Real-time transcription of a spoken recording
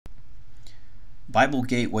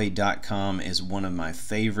BibleGateway.com is one of my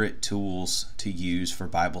favorite tools to use for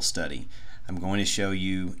Bible study. I'm going to show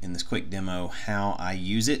you in this quick demo how I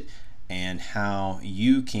use it and how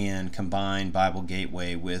you can combine Bible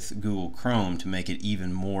Gateway with Google Chrome to make it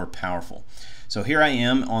even more powerful. So here I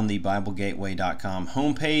am on the BibleGateway.com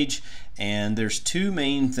homepage, and there's two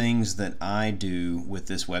main things that I do with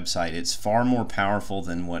this website. It's far more powerful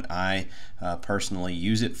than what I personally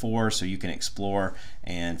use it for, so you can explore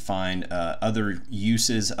and find other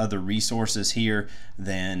uses, other resources here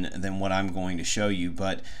than what I'm going to show you.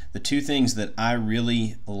 But the two things that I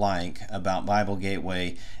really like about Bible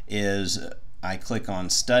Gateway is I click on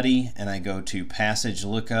Study and I go to Passage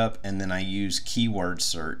Lookup, and then I use Keyword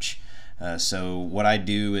Search. So what I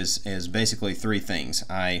do is basically three things.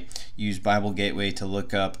 I use Bible Gateway to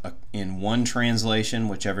look up in one translation,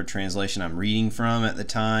 whichever translation I'm reading from at the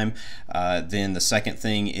time. Then the second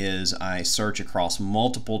thing is I search across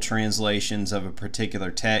multiple translations of a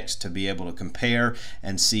particular text to be able to compare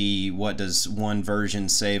and see what does one version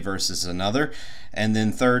say versus another. And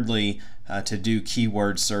then thirdly, to do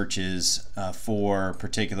keyword searches for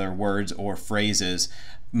particular words or phrases.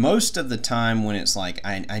 Most of the time when it's like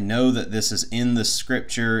I know that this is in the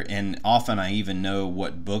scripture, and often I even know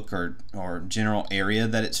what book or general area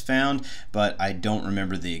that it's found, but I don't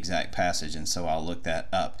remember the exact passage, and so I'll look that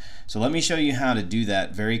up. So let me show you how to do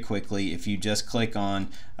that very quickly. If you just click on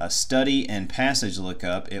Study and Passage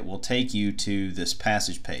Lookup, it will take you to this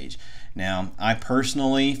passage page. Now, I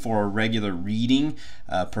personally, for regular reading,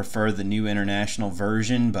 prefer the New International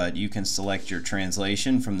Version, but you can select your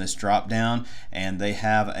translation from this drop down, and they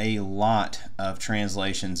have a lot of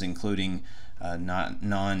translations, including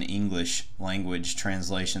non-English language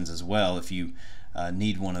translations as well, if you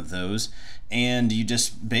need one of those. And you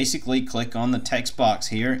just basically click on the text box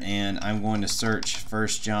here, and I'm going to search 1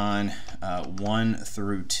 John 1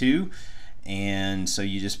 through 2. And so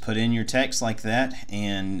you just put in your text like that,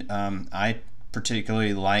 and I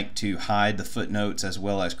particularly like to hide the footnotes as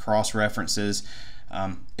well as cross references.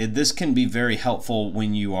 This can be very helpful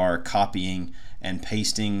when you are copying and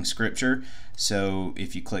pasting scripture. So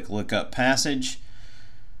if you click look up passage,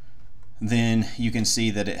 then you can see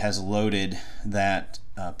that it has loaded that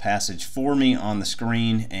passage for me on the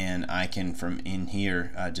screen, and I can from in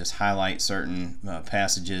here just highlight certain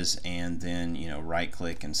passages, and then right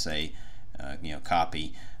click and say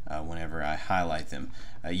copy whenever I highlight them.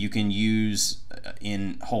 You can use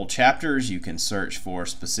in whole chapters, you can search for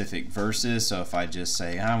specific verses. So if I just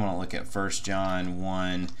say I want to look at 1 John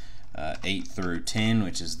 1 8 through 10,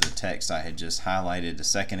 which is the text I had just highlighted a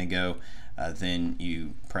second ago, then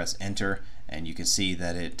you press enter, and you can see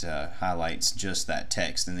that it highlights just that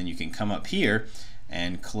text. And then you can come up here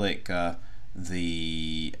and click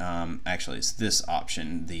actually it's this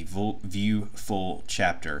option, the View Full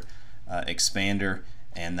Chapter expander,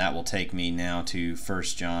 and that will take me now to 1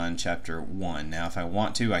 John chapter 1. Now if I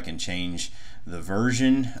want to, I can change the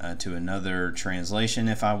version to another translation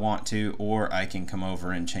if I want to, or I can come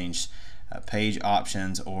over and change page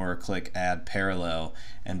options or click add parallel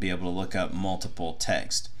and be able to look up multiple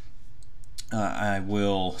text. I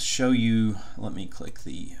will show you, let me click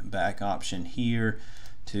the back option here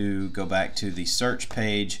to go back to the search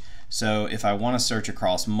page. So if I want to search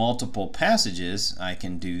across multiple passages, I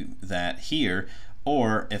can do that here,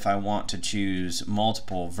 or if I want to choose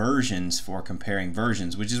multiple versions for comparing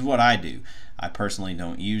versions, which is what I do. I personally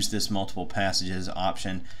don't use this multiple passages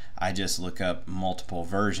option. I just look up multiple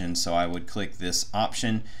versions, so I would click this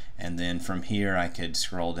option, and then from here I could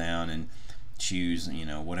scroll down and choose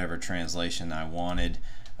whatever translation I wanted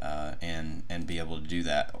and be able to do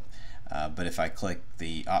that. But if I click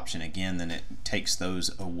the option again, then it takes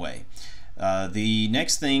those away. The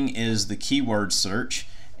next thing is the keyword search,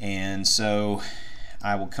 and so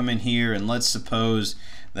I will come in here, and let's suppose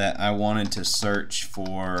that I wanted to search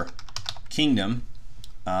for kingdom,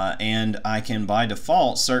 and I can by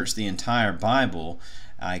default search the entire Bible.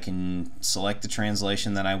 I can select the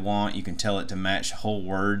translation that I want. You can tell it to match whole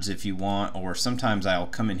words if you want, or sometimes I'll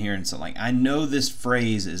come in here and say, like, I know this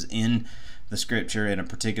phrase is in the scripture in a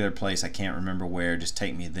particular place, I can't remember where, just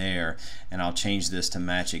take me there, and I'll change this to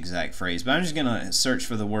match exact phrase. But I'm just going to search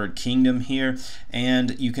for the word kingdom here,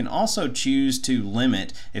 and you can also choose to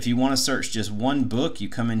limit. If you want to search just one book, you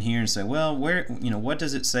come in here and say, well, where, what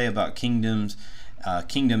does it say about kingdom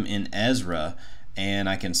in Ezra? And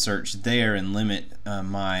I can search there and limit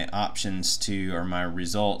my options to, or my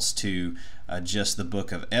results to, just the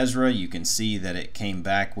book of Ezra. You can see that it came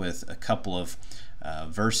back with a couple of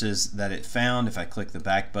verses that it found. If I click the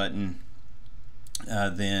back button,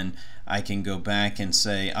 then I can go back and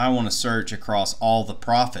say I want to search across all the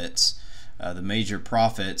prophets the major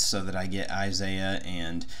prophets so that I get Isaiah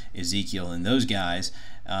and Ezekiel and those guys.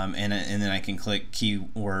 And then I can click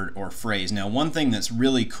keyword or phrase. Now, one thing that's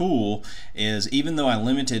really cool is even though I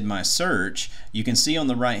limited my search, you can see on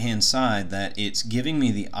the right hand side that it's giving me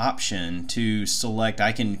the option to select.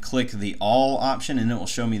 I can click the all option and it will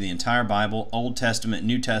show me the entire Bible, Old Testament,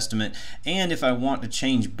 New Testament, and if I want to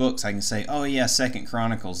change books, I can say, oh yeah, 2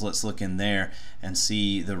 Chronicles, let's look in there and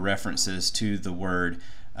see the references to the word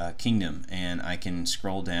kingdom, and I can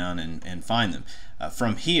scroll down and find them.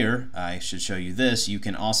 From here, I should show you this. You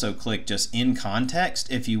can also click just in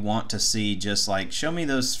context if you want to see, just like, show me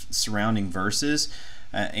those surrounding verses,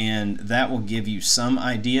 and that will give you some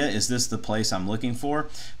idea, is this the place I'm looking for?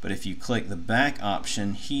 But if you click the back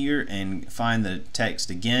option here and find the text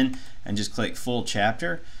again and just click full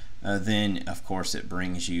chapter, then of course it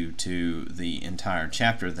brings you to the entire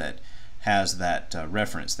chapter that has that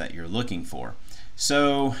reference that you're looking for.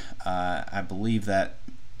 So I believe that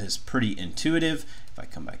is pretty intuitive. If I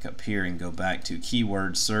come back up here and go back to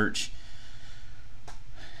keyword search,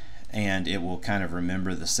 and it will kind of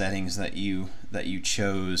remember the settings that you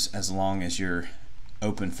chose as long as you're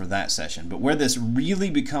open for that session. But where this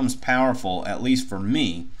really becomes powerful, at least for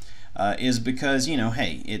me, is because, you know,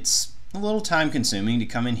 hey, it's a little time consuming to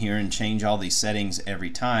come in here and change all these settings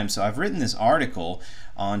every time. So I've written this article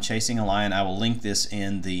on chasing a lion. I will link this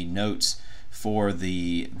in the notes for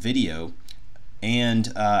the video,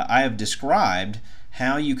 and I have described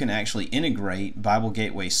how you can actually integrate Bible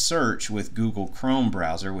Gateway Search with Google Chrome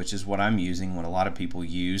browser, which is what I'm using, what a lot of people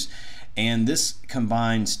use, and this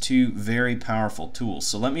combines two very powerful tools.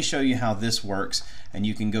 So let me show you how this works, and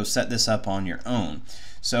you can go set this up on your own.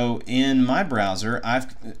 So in my browser,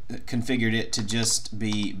 I've configured it to just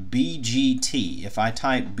be BGT. If I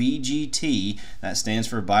type BGT, that stands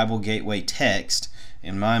for Bible Gateway Text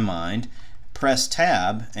in my mind, press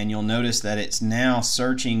tab, and you'll notice that it's now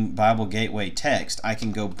searching Bible Gateway Text. I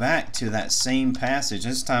can go back to that same passage.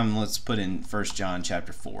 This time let's put in 1 John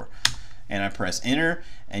chapter 4. And I press enter,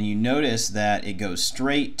 and you notice that it goes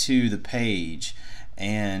straight to the page,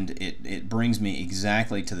 and it brings me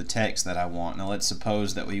exactly to the text that I want. Now let's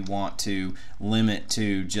suppose that we want to limit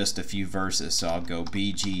to just a few verses. So I'll go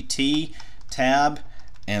BGT, tab,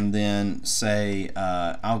 and then say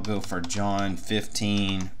I'll go for John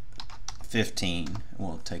 15:15.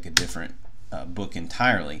 We'll take a different book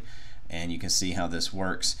entirely, and you can see how this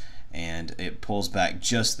works, and it pulls back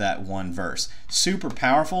just that one verse. Super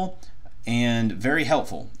powerful and very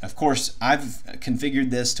helpful. Of course, I've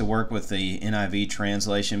configured this to work with the NIV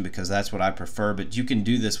translation because that's what I prefer, but you can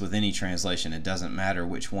do this with any translation. It doesn't matter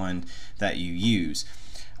which one that you use.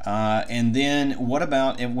 And then what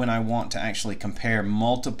about when I want to actually compare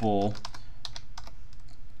multiple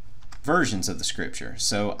versions of the scripture?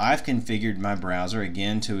 So I've configured my browser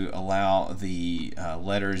again to allow the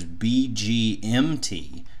letters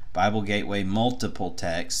BGMT, Bible Gateway Multiple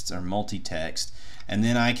Texts or Multi-Text, and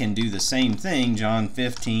then I can do the same thing, John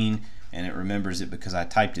 15, and it remembers it because I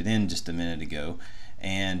typed it in just a minute ago,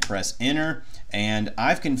 and press enter, and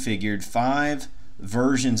I've configured 5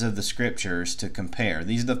 versions of the scriptures to compare.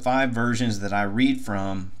 These are the 5 versions that I read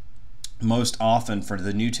from most often for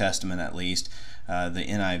the New Testament, at least. The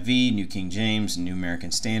NIV, New King James, New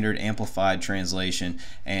American Standard, Amplified Translation,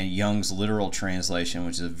 and Young's Literal Translation,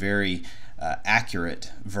 which is a very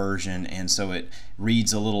accurate version, and so it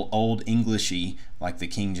reads a little old Englishy like the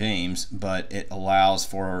King James, but it allows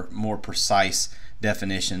for more precise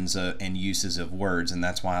definitions and uses of words, and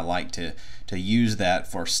that's why I like to use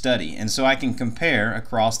that for study. And so I can compare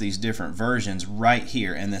across these different versions right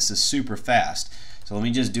here, and this is super fast. So let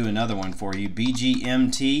me just do another one for you,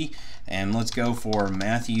 BGMT, and let's go for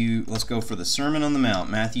Matthew. Let's go for the Sermon on the Mount,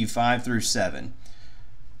 Matthew 5-7.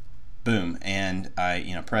 Boom, and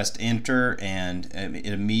I pressed enter, and it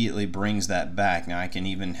immediately brings that back. Now I can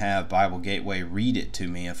even have Bible Gateway read it to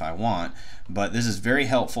me if I want, but this is very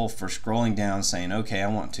helpful for scrolling down, saying, okay, I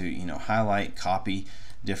want to highlight, copy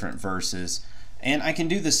different verses, and I can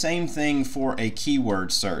do the same thing for a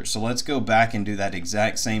keyword search. So let's go back and do that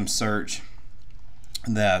exact same search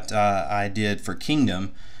that I did for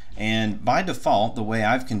kingdom, and by default, the way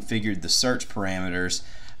I've configured the search parameters,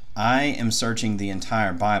 I am searching the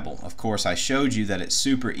entire Bible. Of course, I showed you that it's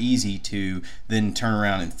super easy to then turn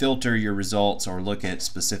around and filter your results or look at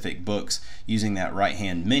specific books using that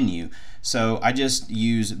right-hand menu. So I just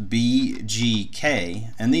use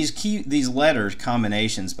BGK, and these letters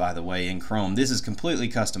combinations, by the way, in Chrome, this is completely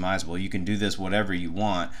customizable. You can do this whatever you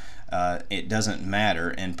want. It doesn't matter,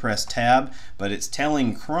 and press tab, but it's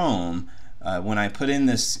telling Chrome when I put in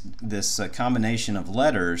this combination of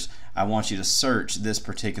letters, I want you to search this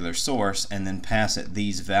particular source and then pass it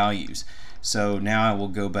these values. So now I will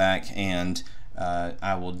go back and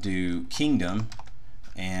I will do Kingdom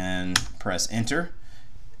and press enter,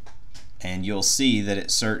 and you'll see that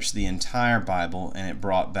it searched the entire Bible and it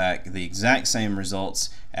brought back the exact same results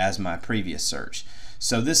as my previous search.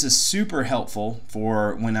 So this is super helpful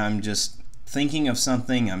for when I'm just thinking of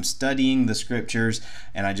something, I'm studying the scriptures,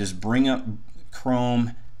 and I just bring up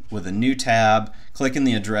Chrome with a new tab, click in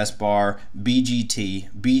the address bar, BGT,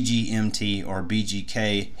 BGMT, or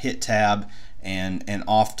BGK, hit tab, and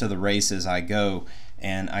off to the races I go,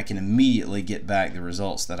 and I can immediately get back the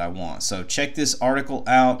results that I want. So check this article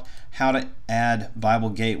out, how to add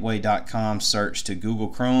BibleGateway.com search to Google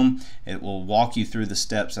Chrome. It will walk you through the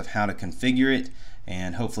steps of how to configure it,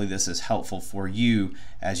 and hopefully this is helpful for you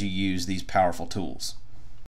as you use these powerful tools.